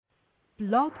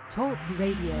Blog Talk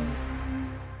Radio.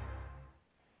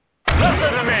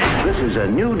 Listen to me. This is a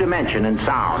new dimension in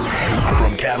sound.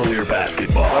 From Cavalier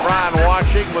basketball. LeBron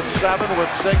watching with 7, with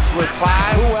 6, with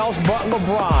 5. Who else but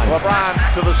LeBron? LeBron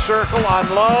to the circle,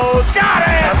 unloads. Got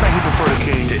it! I think he preferred a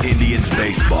king to Indians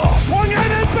baseball. Swung in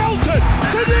and belted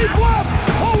to deep left.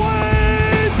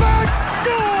 Away back.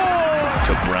 Goal!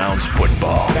 To Browns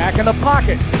football. Back in the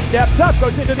pocket. Steps up,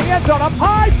 goes into the end zone. Up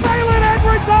high. Braylon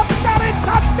Edwards up. Got it.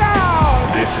 Touchdown!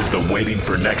 This is the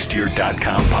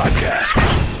WaitingForNextYear.com podcast.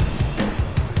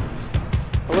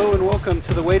 Hello and welcome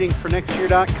to the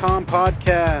WaitingForNextYear.com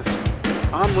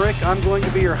podcast. I'm Rick. I'm going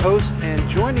to be your host, and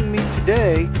joining me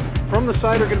today from the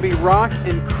site are going to be Rock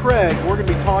and Craig. We're going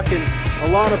to be talking a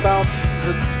lot about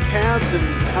the Cavs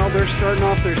and how they're starting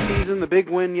off their season, the big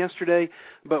win yesterday.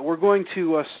 But we're going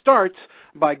to start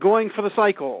by going for the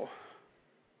cycle.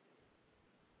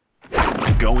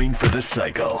 Going for the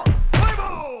cycle.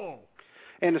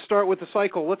 And to start with the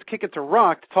cycle, let's kick it to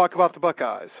Rock to talk about the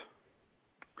Buckeyes.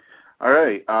 All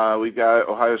right, we've got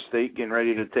Ohio State getting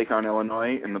ready to take on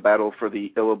Illinois in the battle for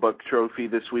the Hellip Trophy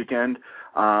this weekend.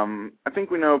 I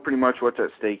think we know pretty much what's at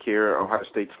stake here. Ohio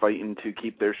State's fighting to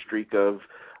keep their streak of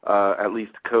at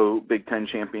least co-Big Ten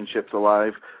championships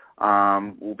alive.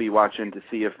 We'll be watching to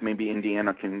see if maybe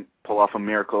Indiana can pull off a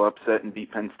miracle upset and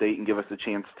beat Penn State and give us a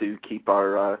chance to keep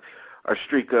our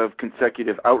streak of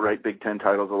consecutive outright Big Ten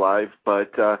titles alive. But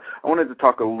I wanted to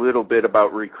talk a little bit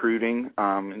about recruiting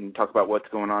and talk about what's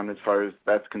going on as far as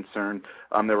that's concerned.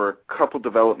 There were a couple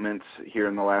developments here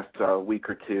in the last week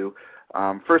or two.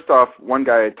 First off, one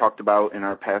guy I talked about in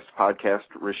our past podcast,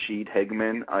 Rashid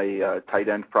Hegman, a tight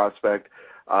end prospect,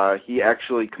 he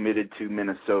actually committed to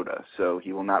Minnesota, so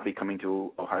he will not be coming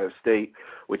to Ohio State,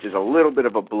 which is a little bit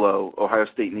of a blow. Ohio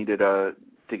State needed to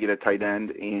get a tight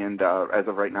end, and as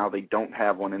of right now, they don't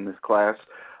have one in this class.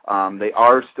 They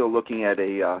are still looking at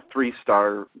a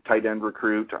 3-star tight end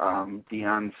recruit,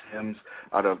 Deion Sims,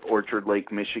 out of Orchard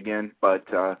Lake, Michigan, but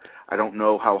I don't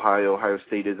know how high Ohio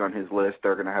State is on his list.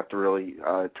 They're going to have to really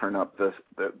turn up the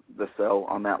sell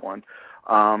on that one.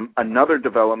 Another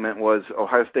development was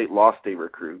Ohio State lost a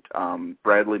recruit,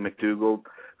 Bradley McDougald,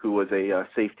 who was a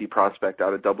safety prospect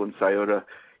out of Dublin, Scioto.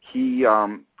 He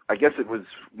I guess it was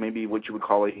maybe what you would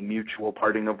call a mutual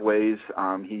parting of ways.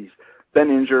 He's been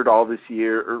injured all this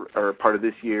year, or part of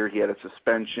this year. He had a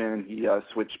suspension. He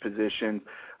switched positions.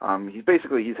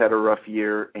 He's had a rough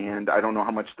year, and I don't know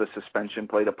how much the suspension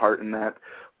played a part in that,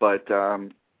 but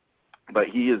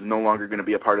he is no longer going to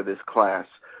be a part of this class,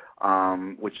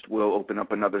 which will open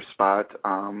up another spot.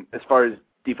 As far as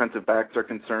defensive backs are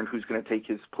concerned, who's going to take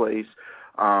his place?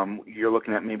 You're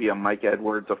looking at maybe a Mike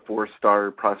Edwards, a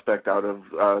 4-star prospect out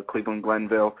of Cleveland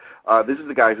Glenville. This is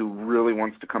a guy who really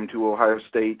wants to come to Ohio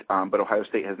State, but Ohio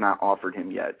State has not offered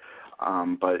him yet.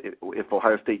 But if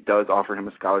Ohio State does offer him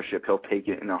a scholarship, he'll take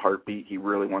it in a heartbeat. He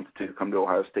really wants to come to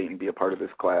Ohio State and be a part of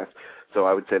this class. So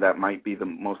I would say that might be the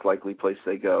most likely place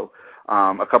they go.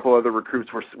 A couple other recruits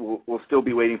we'll still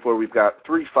be waiting for. We've got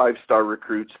 3 5-star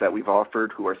recruits that we've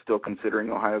offered who are still considering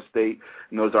Ohio State,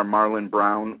 and those are Marlon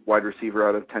Brown, wide receiver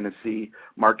out of Tennessee,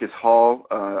 Marcus Hall,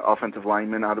 offensive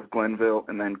lineman out of Glenville,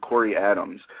 and then Corey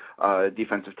Adams,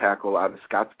 defensive tackle out of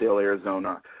Scottsdale,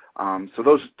 Arizona. So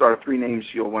those are 3 names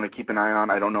you'll want to keep an eye on.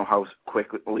 I don't know how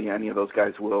quickly any of those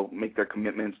guys will make their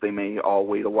commitments. They may all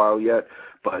wait a while yet,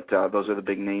 but those are the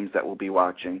big names that we'll be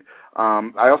watching.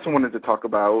 I also wanted to talk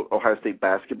about Ohio State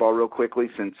basketball real quickly,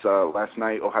 since last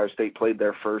night Ohio State played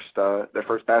their first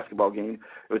basketball game.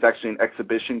 It was actually an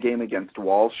exhibition game against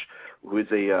Walsh, who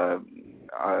is a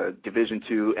Division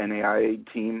II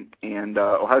NAIA team, and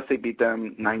Ohio State beat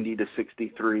them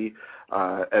 90-63.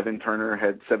 Evan Turner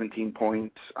had 17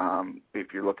 points.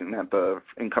 If you're looking at the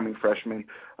incoming freshman,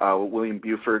 William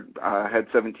Buford had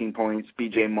 17 points.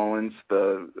 B.J. Mullins,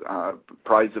 the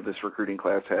prize of this recruiting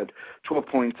class, had 12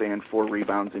 points and 4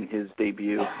 rebounds in his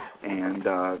debut. And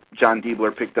John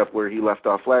Diebler picked up where he left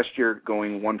off last year,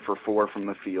 going 1 for 4 from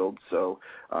the field. So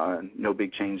no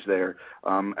big change there.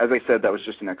 As I said, that was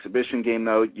just an exhibition game,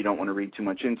 though. You don't want to read too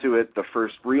much into it. The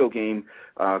first real game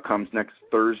comes next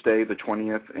Thursday, the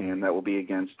 20th, and that will be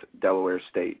against Delaware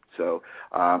State. So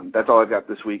that's all I've got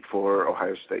this week for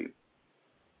Ohio State.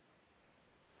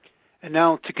 And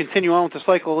now to continue on with the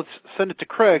cycle, let's send it to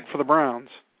Craig for the Browns.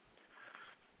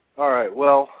 All right,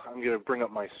 well, I'm going to bring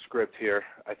up my script here.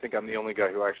 I think I'm the only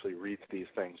guy who actually reads these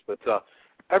things. But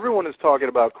everyone is talking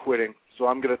about quitting, so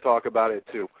I'm going to talk about it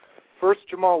too. First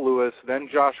Jamal Lewis, then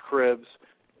Josh Cribbs.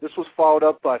 This was followed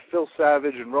up by Phil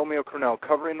Savage and Romeo Cornell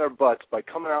covering their butts by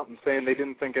coming out and saying they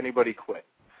didn't think anybody quit.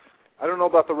 I don't know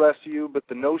about the rest of you, but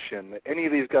the notion that any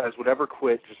of these guys would ever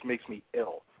quit just makes me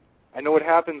ill. I know it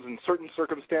happens in certain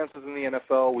circumstances in the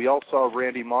NFL. We all saw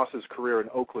Randy Moss's career in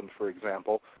Oakland, for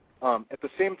example. At the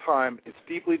same time, it's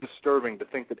deeply disturbing to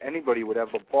think that anybody would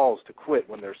have the balls to quit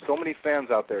when there's so many fans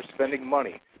out there spending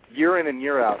money year in and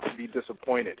year out to be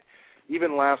disappointed.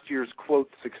 Even last year's, quote,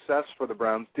 success for the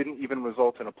Browns didn't even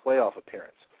result in a playoff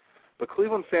appearance. But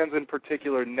Cleveland fans in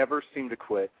particular never seem to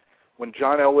quit. When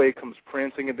John Elway comes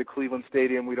prancing into Cleveland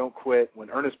Stadium, we don't quit. When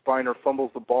Ernest Biner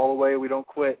fumbles the ball away, we don't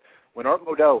quit. When Art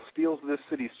Modell steals this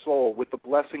city's soul with the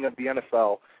blessing of the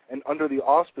NFL and under the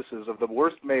auspices of the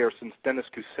worst mayor since Dennis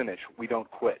Kucinich, we don't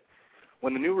quit.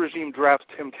 When the new regime drafts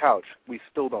Tim Couch, we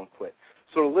still don't quit.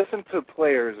 So to listen to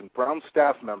players and Brown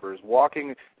staff members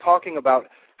talking about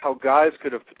how guys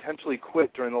could have potentially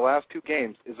quit during the last two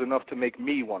games is enough to make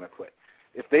me want to quit.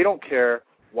 If they don't care,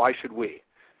 why should we?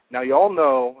 Now, you all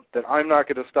know that I'm not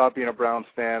going to stop being a Browns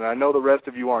fan, and I know the rest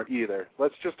of you aren't either.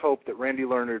 Let's just hope that Randy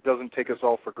Lerner doesn't take us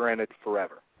all for granted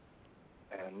forever.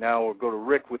 And now we'll go to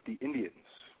Rick with the Indians.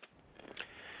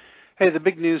 Hey, the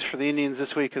big news for the Indians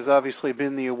this week has obviously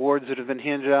been the awards that have been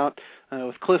handed out,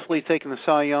 with Cliff Lee taking the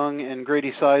Cy Young and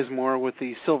Grady Sizemore with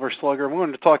the Silver Slugger. We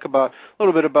wanted to talk about a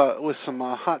little bit about with some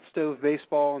hot stove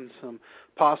baseball and some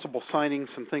possible signings,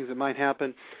 some things that might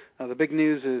happen. The big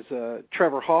news is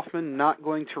Trevor Hoffman not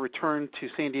going to return to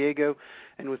San Diego,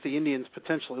 and with the Indians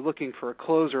potentially looking for a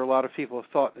closer, a lot of people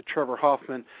have thought that Trevor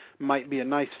Hoffman might be a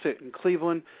nice fit in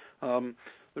Cleveland.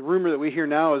 The rumor that we hear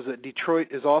now is that Detroit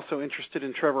is also interested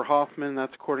in Trevor Hoffman.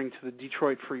 That's according to the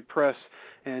Detroit Free Press.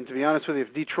 And to be honest with you,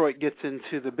 if Detroit gets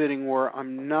into the bidding war,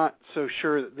 I'm not so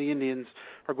sure that the Indians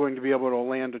are going to be able to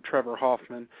land a Trevor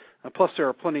Hoffman. Plus, there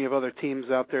are plenty of other teams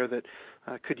out there that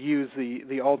could use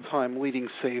the all-time leading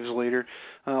saves leader.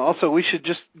 Also, we should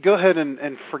just go ahead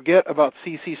and forget about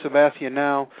CC Sabathia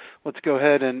now. Let's go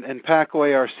ahead and pack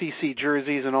away our CC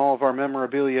jerseys and all of our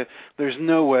memorabilia. There's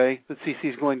no way that CC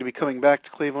is going to be coming back to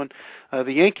Cleveland.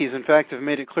 The Yankees, in fact, have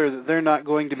made it clear that they're not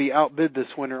going to be outbid this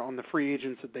winter on the free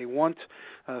agents that they want.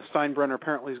 Steinbrenner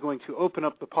apparently is going to open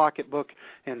up the pocketbook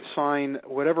and sign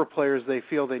whatever players they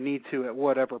feel they need to at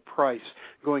whatever price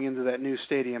going into that new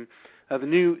stadium. The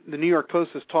New York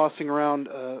Post is tossing around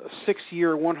a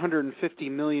 6-year,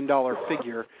 $150 million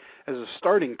figure as a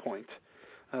starting point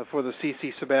for the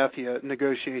CC Sabathia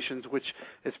negotiations, which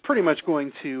is pretty much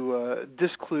going to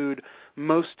disclude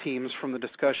most teams from the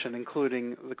discussion,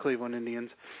 including the Cleveland Indians.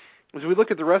 As we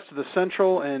look at the rest of the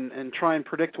Central and try and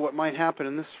predict what might happen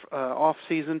in this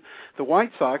off-season, the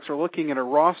White Sox are looking at a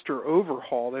roster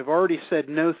overhaul. They've already said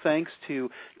no thanks to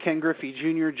Ken Griffey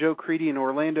Jr., Joe Crede, and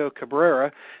Orlando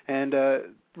Cabrera, and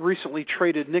recently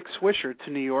traded Nick Swisher to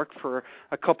New York for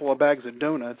a couple of bags of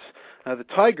donuts. The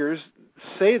Tigers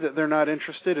say that they're not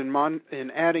interested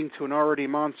in adding to an already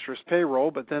monstrous payroll,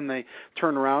 but then they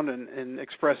turn around and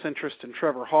express interest in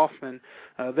Trevor Hoffman.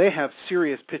 They have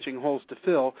serious pitching holes to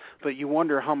fill, but you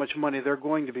wonder how much money they're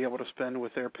going to be able to spend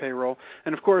with their payroll.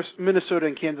 And, of course, Minnesota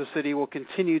and Kansas City will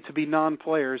continue to be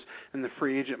non-players in the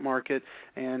free agent market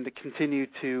and continue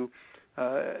to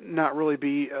not really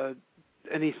be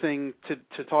anything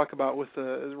to talk about with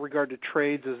regard to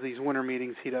trades as these winter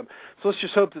meetings heat up. So let's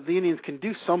just hope that the Indians can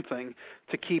do something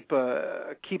to keep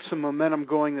some momentum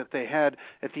going that they had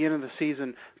at the end of the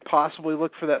season, possibly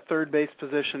look for that third base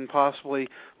position, possibly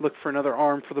look for another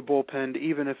arm for the bullpen,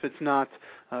 even if it's not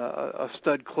a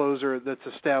stud closer that's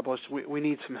established. We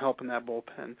need some help in that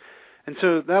bullpen. And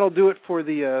so that'll do it for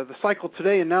the cycle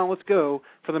today, and now let's go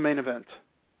for the main event.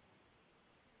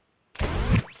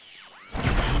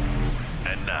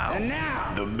 And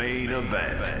now, the main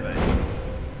event.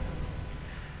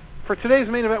 For today's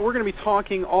main event, we're going to be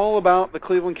talking all about the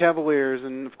Cleveland Cavaliers.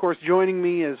 And, of course, joining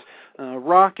me is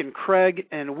Rock and Craig,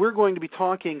 and we're going to be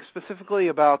talking specifically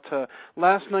about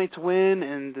last night's win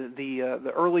and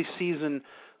the early season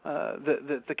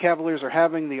that the Cavaliers are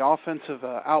having, the offensive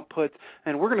output.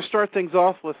 And we're going to start things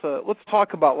off with, let's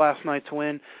talk about last night's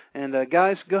win. And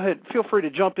guys, go ahead, feel free to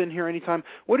jump in here anytime.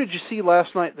 What did you see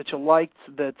last night that you liked,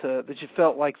 that you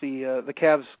felt like the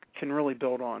Cavs can really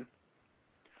build on?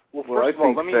 Well, first of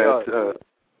all, let me go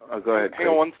ahead. Hang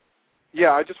on one.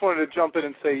 Yeah, I just wanted to jump in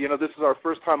and say, this is our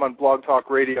first time on Blog Talk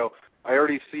Radio. I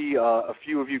already see a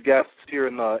few of you guests here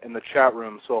in the chat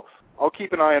room, so I'll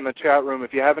keep an eye on the chat room.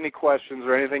 If you have any questions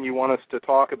or anything you want us to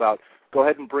talk about, go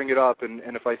ahead and bring it up. And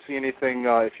if I see anything,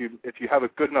 if you have a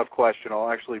good enough question, I'll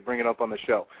actually bring it up on the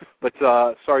show. But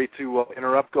sorry to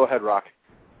interrupt. Go ahead, Rock.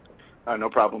 No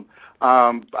problem.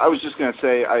 I was just going to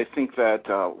say I think that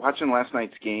watching last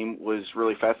night's game was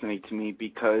really fascinating to me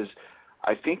because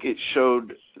I think it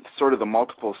showed sort of the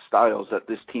multiple styles that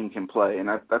this team can play. And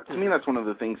to me, that's one of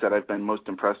the things that I've been most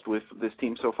impressed with this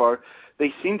team so far.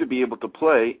 They seem to be able to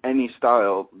play any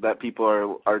style that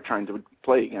people are trying to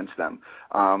play against them.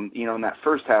 And that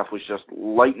first half was just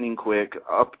lightning quick,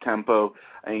 up-tempo.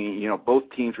 And, both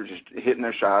teams were just hitting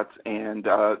their shots, and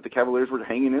the Cavaliers were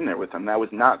hanging in there with them. That was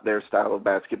not their style of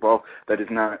basketball. That is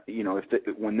not,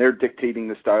 when they're dictating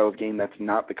the style of game, that's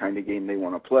not the kind of game they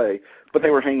want to play. But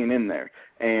they were hanging in there.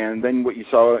 And then what you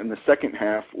saw in the second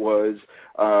half was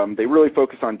they really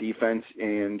focused on defense,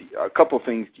 and a couple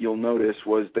things you'll notice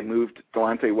was they moved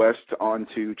Delonte West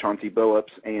onto Chauncey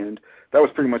Billups, and that was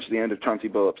pretty much the end of Chauncey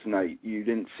Billups' night. You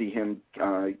didn't see him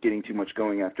getting too much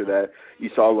going after that. You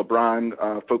saw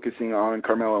LeBron focusing on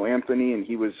Carmelo Anthony, and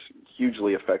he was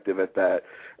hugely effective at that.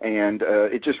 And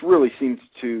it just really seemed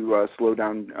to slow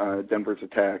down Denver's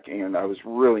attack, and I was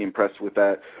really impressed with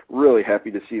that. Really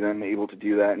happy to see them able to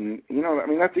do that. And,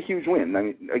 that's a huge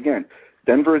win. Again,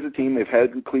 Denver is a team. They've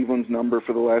had Cleveland's number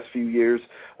for the last few years,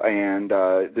 and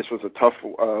this was a tough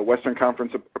Western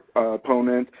Conference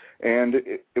opponent, and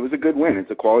it was a good win.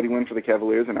 It's a quality win for the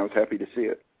Cavaliers, and I was happy to see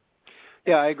it.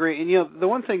 Yeah, I agree. And, the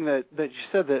one thing that you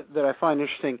said that I find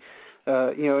interesting,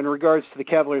 in regards to the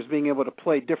Cavaliers being able to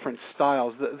play different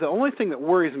styles, the only thing that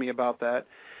worries me about that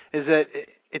is that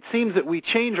it seems that we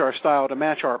change our style to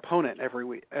match our opponent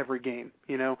every game.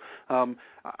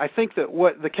 I think that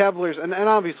what the Cavaliers and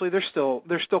obviously they're still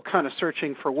kind of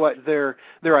searching for what their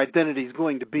identity is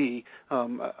going to be,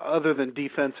 other than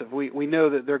defensive. We know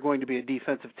that they're going to be a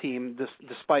defensive team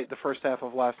despite the first half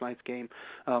of last night's game.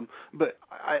 But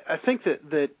I think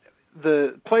that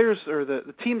the players or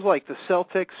the teams like the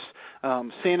Celtics,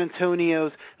 San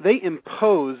Antonio's, they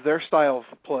impose their style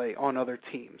of play on other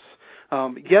teams.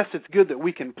 Yes, it's good that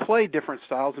we can play different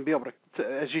styles and be able to,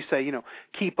 as you say,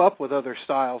 keep up with other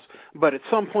styles. But at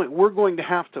some point, we're going to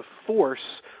have to force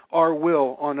our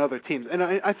will on other teams. And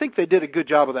I think they did a good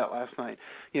job of that last night.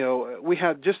 We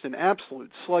had just an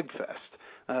absolute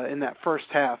slugfest in that first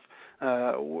half.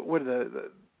 What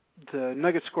the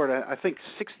Nuggets scored, I think,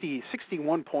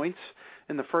 61 points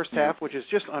in the first half, which is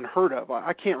just unheard of.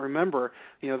 I can't remember,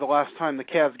 the last time the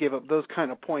Cavs gave up those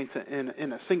kind of points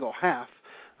in a single half.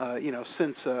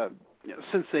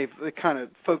 Since they've kind of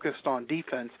focused on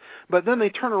defense. But then they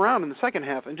turn around in the second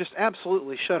half and just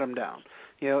absolutely shut them down.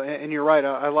 And you're right,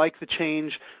 I like the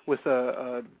change with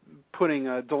putting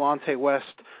Delonte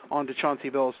West onto Chauncey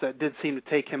Billups. That did seem to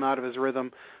take him out of his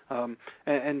rhythm.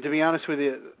 And to be honest with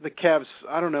you, the Cavs,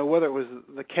 I don't know whether it was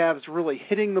the Cavs really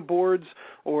hitting the boards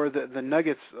or the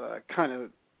Nuggets kind of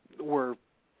were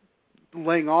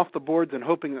laying off the boards and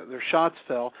hoping that their shots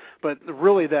fell, but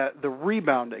really that the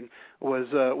rebounding was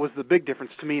the big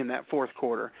difference to me in that fourth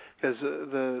quarter, because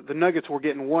the Nuggets were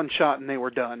getting one shot and they were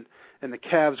done, and the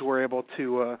Cavs were able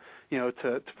to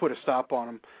to put a stop on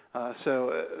them.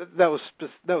 So that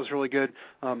was really good.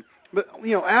 But,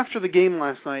 after the game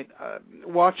last night,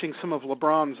 watching some of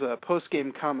LeBron's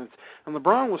post-game comments, and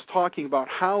LeBron was talking about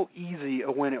how easy a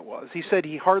win it was. He said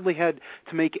he hardly had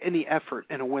to make any effort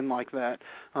in a win like that.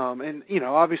 And,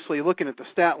 obviously looking at the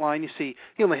stat line, you see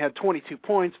he only had 22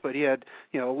 points, but he had,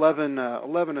 11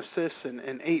 assists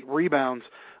and 8 rebounds.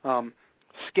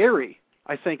 Scary,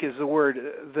 I think, is the word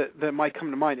that might come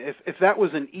to mind. If that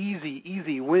was an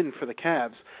easy win for the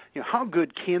Cavs, how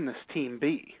good can this team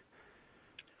be?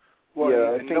 Well,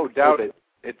 yeah, no doubt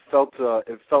it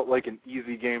felt like an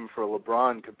easy game for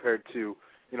LeBron compared to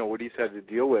what he's had to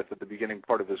deal with at the beginning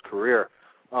part of his career.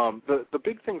 The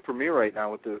big thing for me right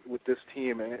now with this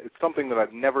team, and it's something that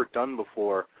I've never done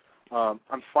before.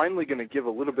 I'm finally going to give a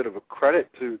little bit of a credit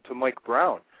to Mike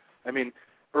Brown. I mean,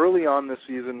 early on this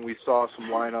season, we saw some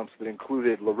lineups that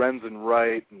included Lorenzen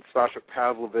Wright and Sasha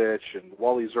Pavlovich and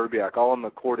Wally Szczerbiak all on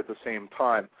the court at the same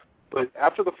time. But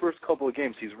after the first couple of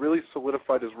games, he's really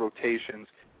solidified his rotations.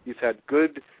 He's had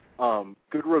good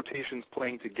rotations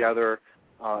playing together.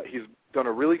 He's done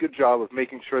a really good job of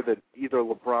making sure that either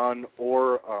LeBron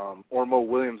or Mo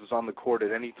Williams is on the court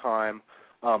at any time.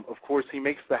 Of course, he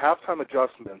makes the halftime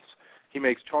adjustments. He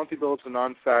makes Chauncey Billups a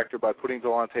non-factor by putting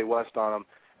Delonte West on him.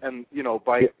 And,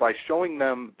 by showing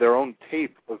them their own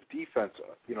tape of defense,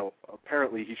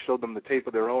 apparently he showed them the tape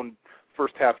of their own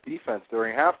first half defense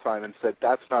during halftime and said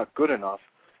that's not good enough.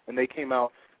 And they came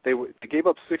out, they gave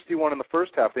up 61 in the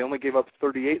first half. They only gave up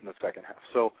 38 in the second half.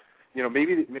 So,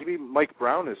 maybe Mike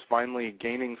Brown is finally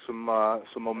gaining some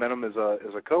momentum as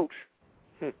a coach.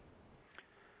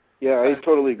 Yeah, I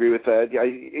totally agree with that.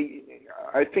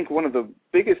 I think one of the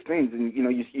biggest things, and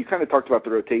you kind of talked about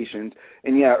the rotations,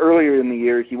 and earlier in the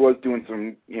year he was doing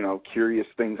some curious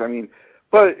things. I mean,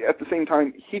 But at the same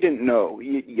time, he didn't know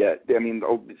yet. I mean,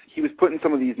 he was putting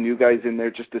some of these new guys in there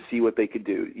just to see what they could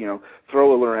do.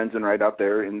 Throw a Lorenzen right out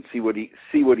there and see what he's,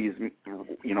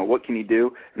 what can he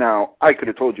do. Now, I could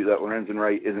have told you that Lorenzen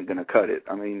Wright isn't going to cut it.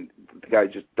 I mean, the guy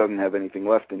just doesn't have anything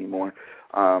left anymore.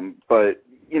 But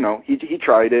he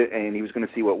tried it, and he was going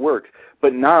to see what works.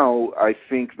 But now I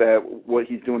think that what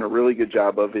he's doing a really good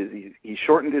job of is he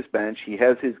shortened his bench. He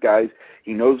has his guys.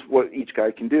 He knows what each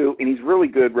guy can do, and he's really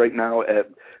good right now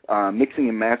at mixing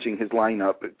and matching his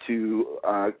lineup to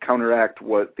counteract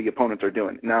what the opponents are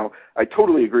doing. Now, I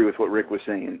totally agree with what Rick was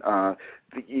saying.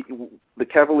 The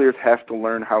Cavaliers have to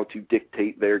learn how to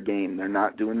dictate their game. They're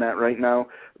not doing that right now.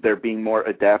 They're being more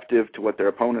adaptive to what their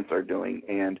opponents are doing,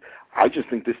 and I just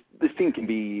think this team can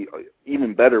be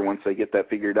even better once they get that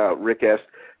figured out. Rick asked,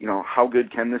 how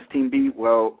good can this team be?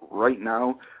 Well, right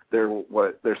now they're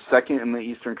second in the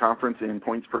Eastern Conference in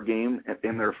points per game,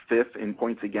 and they're fifth in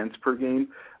points against per game.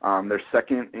 They're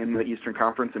second in the Eastern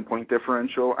Conference in point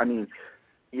differential. I mean,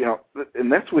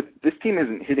 and that's with this team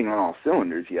isn't hitting on all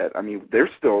cylinders yet. I mean, they're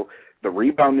still. The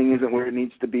rebounding isn't where it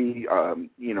needs to be.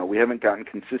 We haven't gotten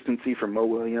consistency from Mo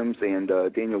Williams and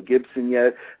Daniel Gibson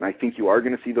yet, and I think you are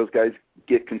going to see those guys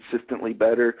get consistently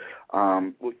better.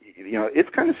 It's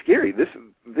kind of scary. This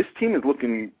team is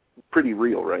looking pretty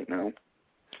real right now.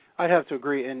 I'd have to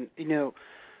agree. And,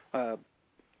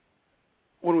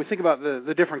 when we think about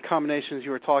the different combinations you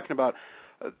were talking about,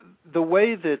 the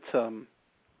way that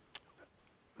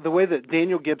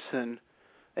Daniel Gibson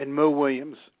and Mo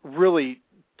Williams really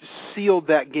sealed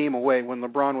that game away when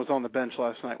LeBron was on the bench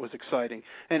last night was exciting.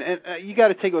 And you got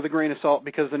to take it with a grain of salt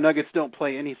because the Nuggets don't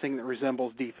play anything that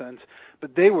resembles defense,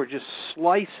 but they were just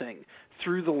slicing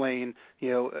through the lane,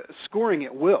 scoring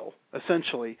at will,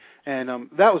 essentially. And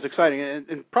that was exciting.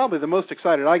 And probably the most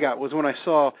excited I got was when I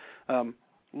saw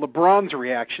LeBron's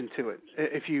reaction to it.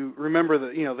 If you remember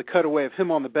the cutaway of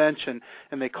him on the bench and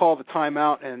they call the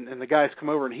timeout and the guys come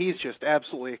over and he's just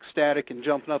absolutely ecstatic and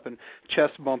jumping up and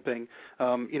chest bumping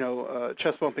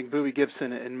Bowie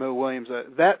Gibson and Mo Williams.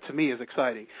 That to me is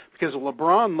exciting because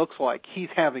LeBron looks like he's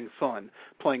having fun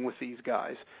playing with these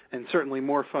guys, and certainly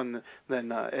more fun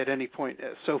than at any point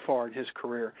so far in his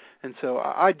career. And so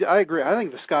I agree. I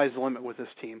think the sky's the limit with this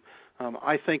team.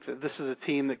 I think that this is a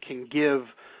team that can give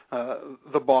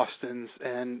the Bostons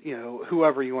and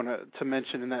whoever you want to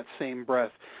mention in that same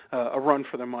breath a run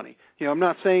for their money. I'm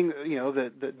not saying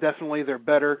that definitely they're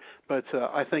better, but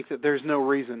I think that there's no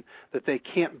reason that they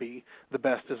can't be the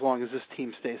best as long as this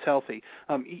team stays healthy.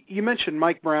 You mentioned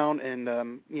Mike Brown and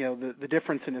the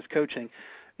difference in his coaching.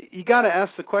 You got to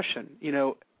ask the question.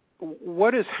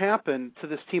 What has happened to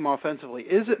this team offensively?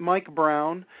 Is it Mike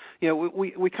Brown?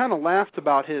 We kind of laughed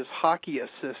about his hockey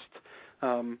assist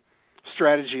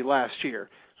strategy last year,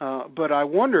 but I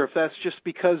wonder if that's just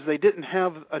because they didn't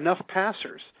have enough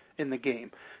passers in the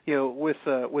game. With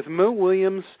Mo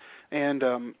Williams and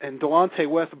Delonte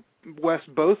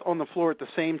West both on the floor at the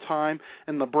same time,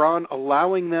 and LeBron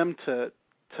allowing them to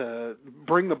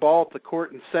bring the ball up the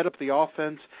court and set up the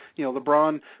offense.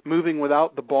 LeBron moving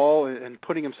without the ball and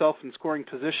putting himself in scoring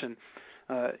position.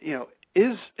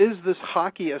 Is this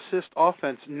hockey assist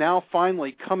offense now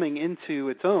finally coming into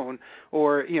its own,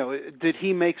 or did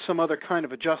he make some other kind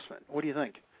of adjustment? What do you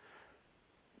think?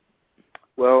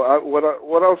 Well,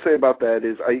 what I'll say about that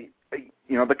is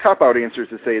the cop-out answer is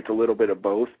to say it's a little bit of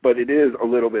both, but it is a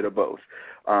little bit of both.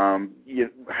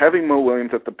 Having Mo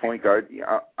Williams at the point guard,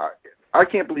 I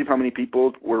can't believe how many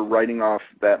people were writing off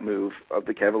that move of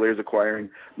the Cavaliers acquiring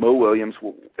Mo Williams,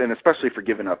 and especially for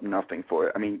giving up nothing for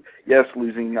it. I mean, yes,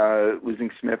 losing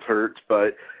Smith hurts,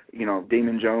 but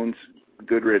Damon Jones,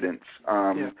 good riddance.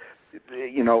 Adding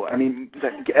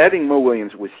Mo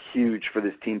Williams was huge for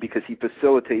this team because he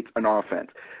facilitates an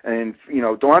offense. And,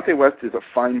 Delonte West is a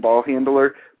fine ball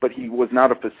handler, but he was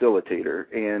not a facilitator,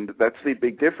 and that's the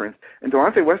big difference. And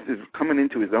Delonte West is coming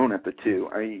into his own at the two.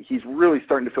 He's really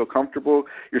starting to feel comfortable.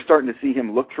 You're starting to see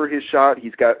him look for his shot.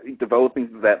 He's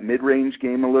developing that mid-range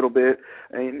game a little bit,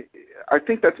 and I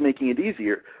think that's making it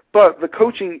easier. But the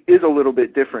coaching is a little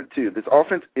bit different, too. This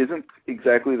offense isn't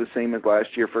exactly the same as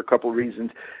last year for a couple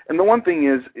reasons. And the one thing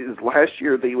is last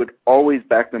year they would always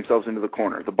back themselves into the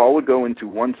corner. The ball would go into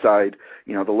one side,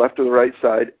 the left or the right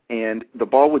side, and the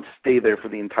ball would stay there for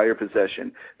the entire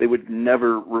possession. They would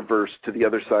never reverse to the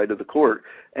other side of the court.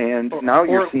 And now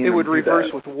you're seeing it would them do reverse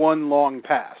that. with one long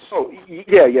pass. Oh,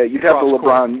 yeah. You'd have the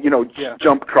LeBron,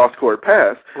 jump cross-court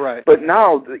pass. Right. But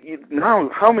now,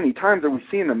 how many times are we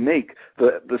seeing them make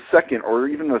the second or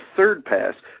even the third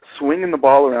pass, swinging the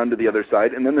ball around to the other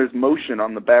side, and then there's motion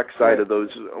on the back side of those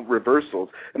reversals,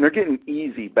 and they're getting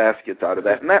easy baskets out of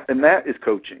that, and that is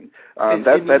coaching. That is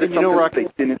something that they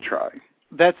didn't try.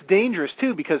 That's dangerous,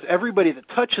 too, because everybody that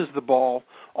touches the ball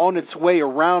on its way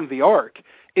around the arc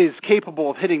is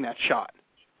capable of hitting that shot.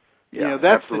 Yeah,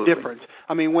 that's absolutely. the difference.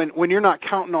 I mean, when you're not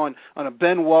counting on a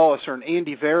Ben Wallace or an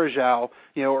Andy Varejao,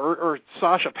 or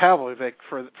Sasha Pavlovic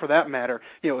for that matter,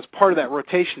 as part of that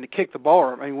rotation to kick the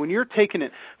ball. I mean, when you're taking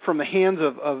it from the hands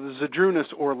of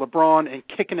Zydrunas or LeBron and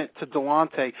kicking it to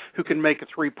Delonte, who can make a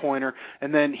three-pointer,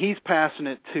 and then he's passing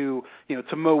it to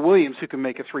Mo Williams, who can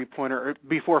make a three-pointer,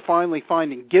 before finally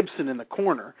finding Gibson in the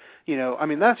corner. I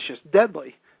mean, that's just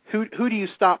deadly. Who do you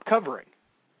stop covering?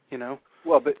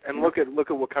 Well, and look at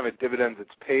what kind of dividends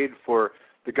it's paid for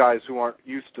the guys who aren't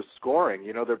used to scoring.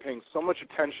 They're paying so much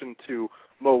attention to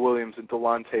Mo Williams and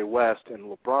Delonte West and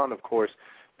LeBron, of course,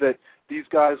 that these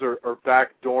guys are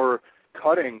backdoor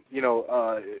cutting.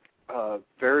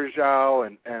 Varejao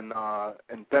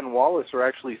and Ben Wallace are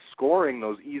actually scoring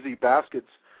those easy baskets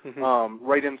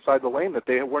right inside the lane that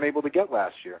they weren't able to get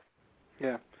last year.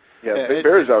 Yeah,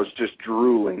 Varejao is just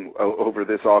drooling over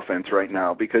this offense right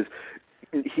now because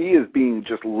he is being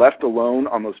just left alone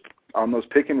on those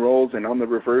pick and rolls and on the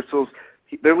reversals.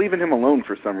 They're leaving him alone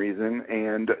for some reason,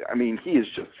 and I mean he is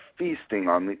just feasting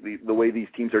on the way these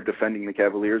teams are defending the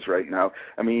Cavaliers right now.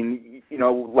 I mean,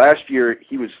 last year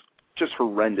he was just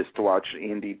horrendous to watch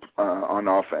Andy on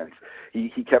offense.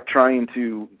 He kept trying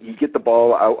to get the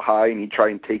ball out high and he'd try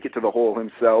and take it to the hole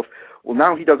himself. Well,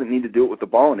 now he doesn't need to do it with the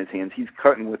ball in his hands. He's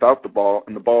cutting without the ball,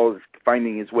 and the ball is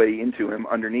finding his way into him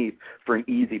underneath for an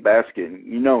easy basket.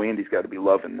 And Andy's got to be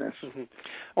loving this. Mm-hmm.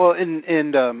 Well, and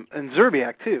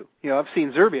Zerbiak too. I've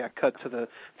seen Zerbiak cut to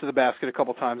the basket a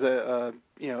couple times.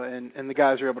 And the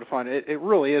guys are able to find it. It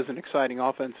really is an exciting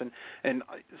offense, and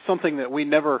something that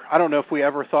I don't know if we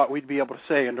ever thought we'd be able to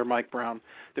say under Mike Brown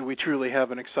that we truly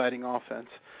have an exciting offense.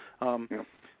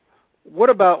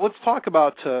 What about? Let's talk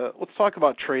about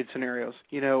trade scenarios.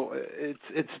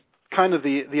 It's kind of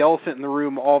the elephant in the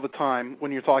room all the time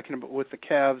when you're talking about with the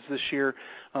Cavs this year,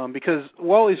 because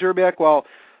Wally Zerbiak, while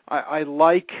I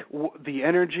like the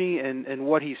energy and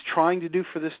what he's trying to do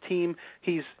for this team,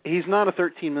 he's not a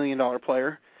 $13 million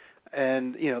player,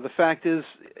 and the fact is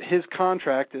his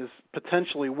contract is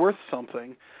potentially worth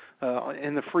something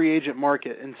in the free agent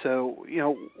market. And so,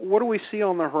 what do we see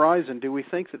on the horizon? Do we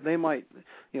think that they might,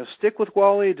 stick with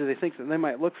Wally? Do they think that they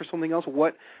might look for something else?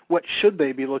 What should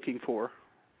they be looking for?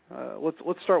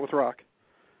 Let's start with Rock.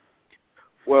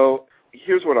 Well,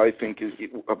 here's what I think is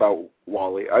about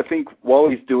Wally. I think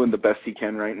Wally's doing the best he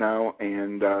can right now,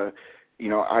 and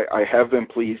I have been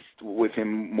pleased with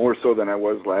him more so than I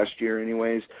was last year,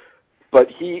 anyways. But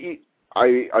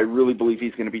I really believe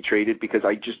he's going to be traded because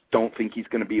I just don't think he's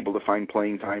going to be able to find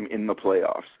playing time in the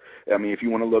playoffs. I mean, if you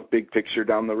want to look big picture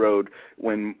down the road,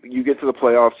 when you get to the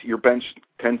playoffs, your bench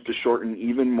tends to shorten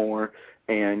even more.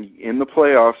 And in the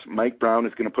playoffs, Mike Brown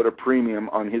is going to put a premium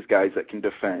on his guys that can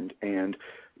defend. And,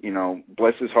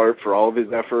 bless his heart for all of his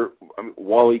effort,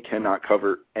 Wally cannot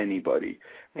cover anybody.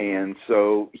 And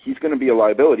so he's going to be a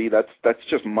liability. That's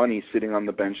just money sitting on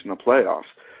the bench in the playoffs.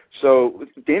 So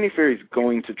Danny Ferry's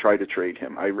going to try to trade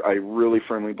him. I really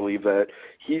firmly believe that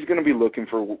he's going to be looking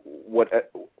for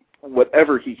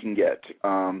whatever he can get.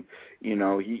 I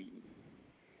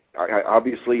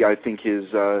think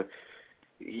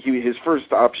his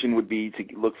first option would be to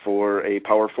look for a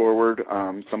power forward,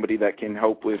 somebody that can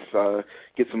help with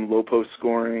get some low post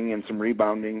scoring and some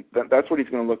rebounding. That's what he's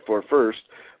going to look for first.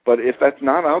 But if that's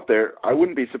not out there, I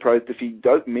wouldn't be surprised if he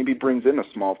maybe brings in a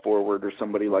small forward or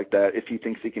somebody like that if he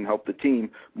thinks he can help the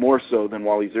team more so than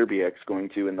Wally Zerbiak's going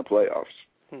to in the playoffs.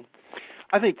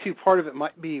 I think, too, part of it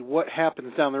might be what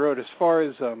happens down the road as far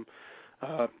as,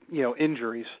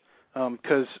 injuries.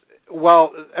 Because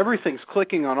while everything's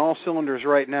clicking on all cylinders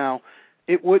right now,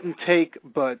 it wouldn't take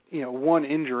but one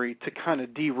injury to kind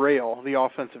of derail the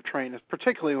offensive train,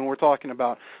 particularly when we're talking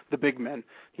about the big men.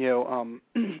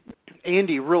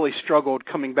 Andy really struggled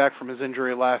coming back from his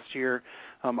injury last year.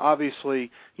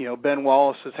 Obviously, Ben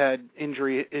Wallace has had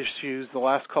injury issues the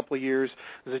last couple of years.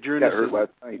 Zydrunas got hurt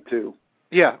last night too.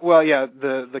 Yeah, well,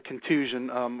 the contusion,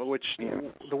 which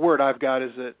the word I've got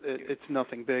is that it's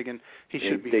nothing big, and he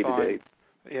should be fine.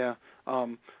 Yeah,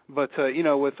 but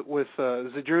with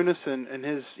Zydrunas and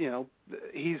his,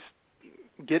 he's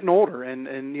getting older, and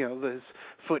his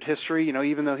foot history.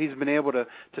 Even though he's been able to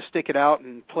stick it out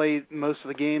and play most of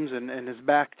the games, and his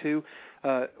back too,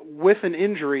 with an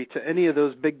injury to any of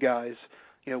those big guys,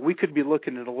 we could be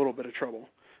looking at a little bit of trouble.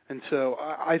 And so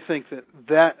I think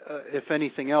that if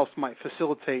anything else, might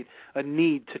facilitate a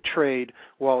need to trade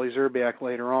Wally Szczerbiak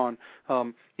later on.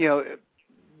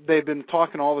 They've been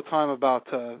talking all the time about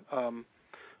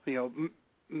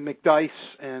McDyess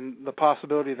and the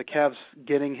possibility of the Cavs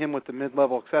getting him with the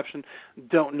mid-level exception.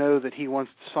 Don't know that he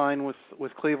wants to sign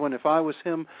with Cleveland. If I was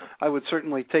him, I would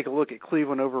certainly take a look at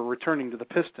Cleveland over returning to the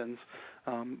Pistons,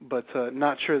 but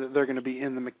not sure that they're going to be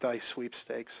in the McDyess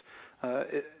sweepstakes.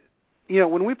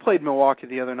 When we played Milwaukee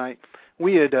the other night,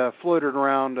 we had floated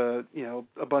around, a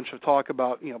bunch of talk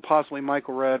about, possibly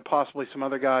Michael Redd, possibly some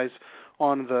other guys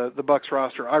on the Bucks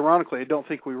roster. Ironically, I don't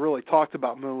think we really talked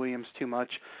about Mo Williams too much.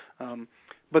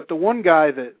 But the one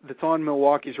guy that's on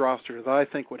Milwaukee's roster that I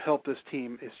think would help this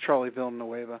team is Charlie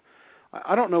Villanueva.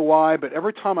 I don't know why, but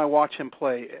every time I watch him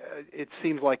play, it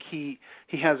seems like he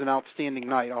has an outstanding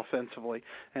night offensively,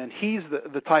 and he's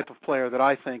the type of player that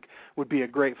I think would be a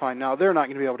great find. Now, they're not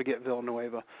going to be able to get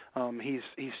Villanueva.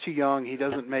 He's too young. He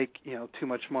doesn't make too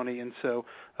much money, and so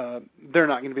they're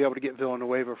not going to be able to get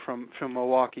Villanueva from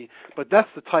Milwaukee. But that's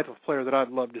the type of player that I'd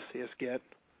love to see us get.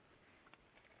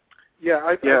 Yeah,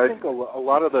 I think a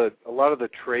lot of the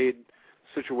trade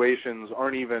situations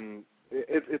aren't even.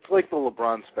 It's like the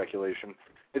LeBron speculation.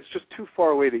 It's just too far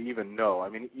away to even know. I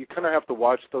mean, you kind of have to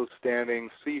watch those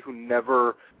standings, see who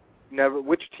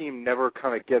which team never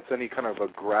kind of gets any kind of a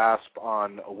grasp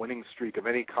on a winning streak of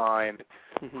any kind,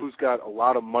 who's got a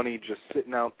lot of money just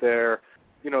sitting out there.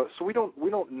 So we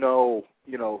don't know,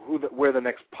 where the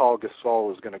next Paul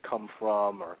Gasol is going to come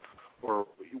from, or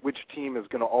which team is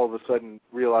going to all of a sudden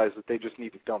realize that they just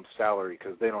need to dump salary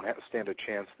because they don't have to stand a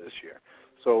chance this year.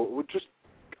 So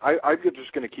I'm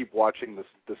just going to keep watching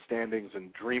the standings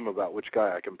and dream about which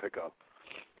guy I can pick up.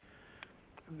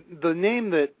 The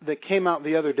name that came out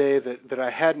the other day that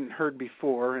I hadn't heard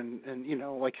before, and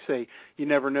like you say, you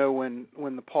never know when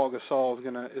the Paul Gasol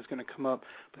is gonna come up.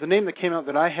 But the name that came out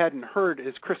that I hadn't heard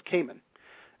is Chris Kaman,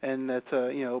 and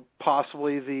that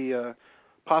possibly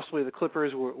the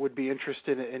Clippers would be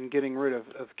interested in getting rid of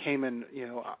Kaman.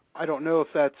 I don't know if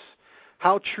that's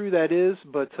how true that is,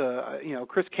 but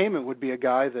Chris Kaman would be a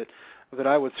guy that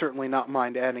I would certainly not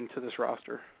mind adding to this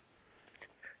roster.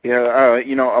 Yeah,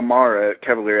 Amar at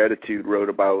Cavalier Attitude wrote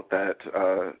about that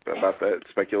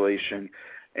speculation,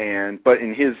 but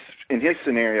in his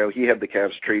scenario, he had the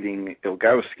Cavs trading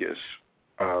Ilgauskas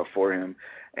for him,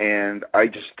 and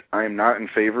I'm not in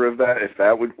favor of that if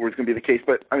that was going to be the case.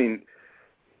 But I mean,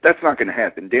 that's not going to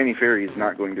happen. Danny Ferry is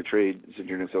not going to trade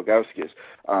Zydrunas Ilgauskas.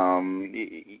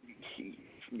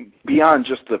 Beyond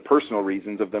just the personal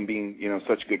reasons of them being,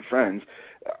 such good friends,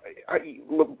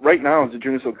 right now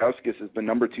Zydrunas Ilgauskas is the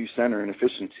number 2 center in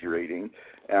efficiency rating.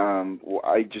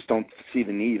 I just don't see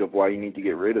the need of why you need to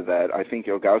get rid of that. I think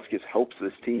Ilgauskas helps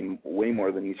this team way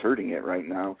more than he's hurting it right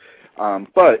now.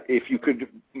 But if you could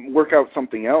work out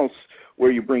something else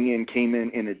where you bring in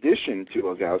Kaman in addition to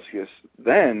Ilgauskas,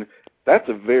 then that's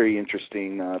a very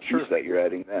interesting piece that you're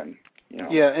adding then.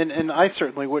 Yeah, and I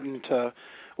certainly wouldn't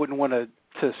want to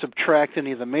subtract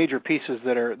any of the major pieces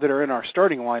that are in our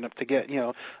starting lineup to get,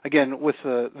 again, with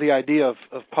the idea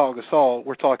of Paul Gasol,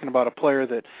 we're talking about a player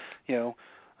that,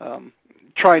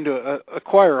 trying to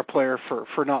acquire a player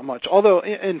for not much. Although,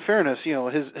 in fairness,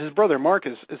 his brother Mark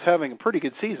is having a pretty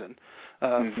good season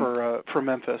for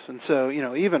Memphis, and so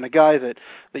even a guy that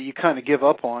you kind of give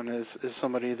up on is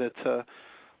somebody that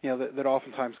that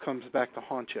oftentimes comes back to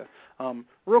haunt you.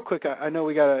 Real quick, I know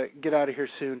we got to get out of here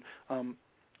soon.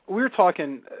 We were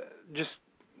talking just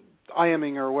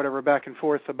IMing or whatever back and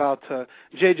forth about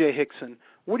J.J. Hickson.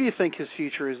 What do you think his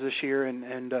future is this year,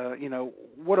 and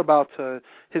what about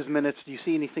his minutes? Do you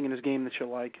see anything in his game that you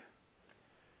like?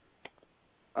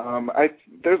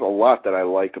 There's a lot that I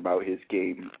like about his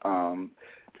game. And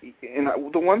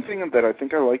the one thing that I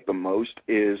think I like the most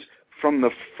is from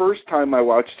the first time I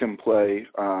watched him play,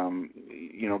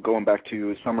 going back to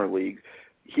his summer league,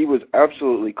 he was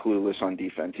absolutely clueless on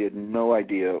defense. He had no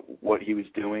idea what he was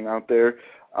doing out there.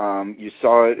 You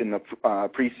saw it in the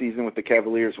preseason with the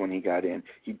Cavaliers when he got in.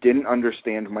 He didn't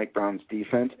understand Mike Brown's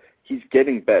defense. He's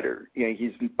getting better.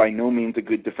 He's by no means a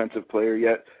good defensive player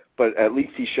yet, but at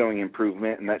least he's showing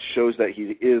improvement, and that shows that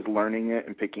he is learning it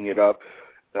and picking it up.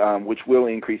 which will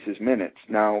increase his minutes.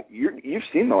 Now, you've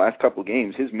seen the last couple of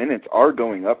games. His minutes are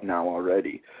going up now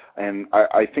already. And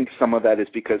I think some of that is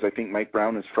because I think Mike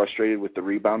Brown is frustrated with the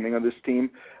rebounding of this team.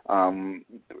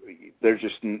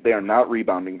 They are not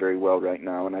rebounding very well right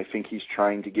now, and I think he's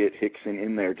trying to get Hickson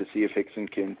in there to see if Hickson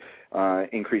can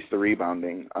increase the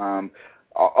rebounding.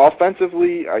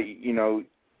 Offensively,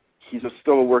 he's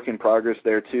still a work in progress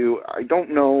there too. I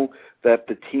don't know that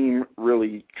the team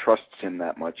really trusts him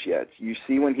that much yet. You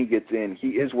see when he gets in, he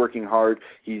is working hard.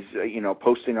 He's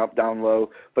posting up down low,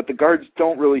 but the guards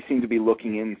don't really seem to be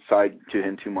looking inside to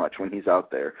him too much when he's out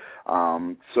there.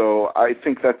 So I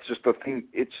think that's just a thing.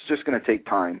 It's just going to take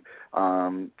time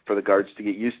for the guards to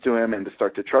get used to him and to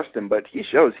start to trust him. But he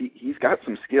shows he's got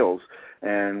some skills.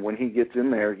 And when he gets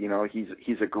in there,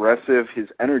 he's aggressive. His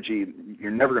energy, you're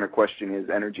never going to question his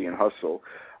energy and hustle.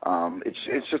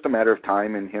 It's just a matter of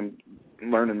time and him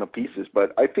learning the pieces.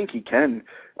 But I think he can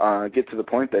get to the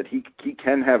point that he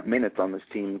can have minutes on this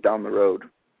team down the road.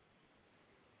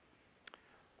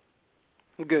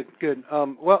 Good.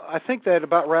 Well, I think that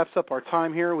about wraps up our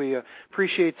time here. We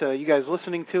appreciate you guys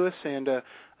listening to us, and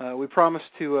we promise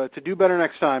to do better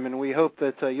next time, and we hope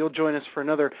that you'll join us for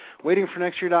another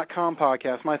WaitingForNextYear.com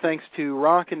podcast. My thanks to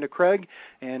Rock and to Craig,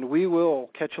 and we will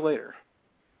catch you later.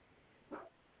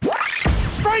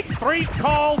 Strike three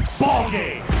called ball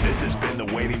game. This has been the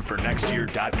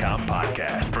WaitingForNextYear.com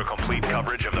podcast. For complete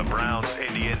coverage of the Browns,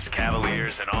 Indians,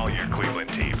 Cavaliers, and all your Cleveland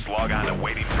teams, log on to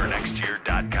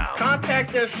WaitingForNextYear.com.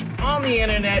 Contact us on the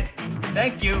internet.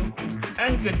 Thank you,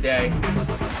 and good day.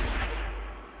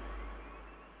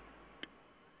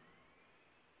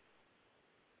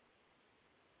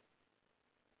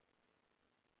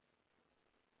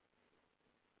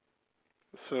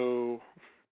 So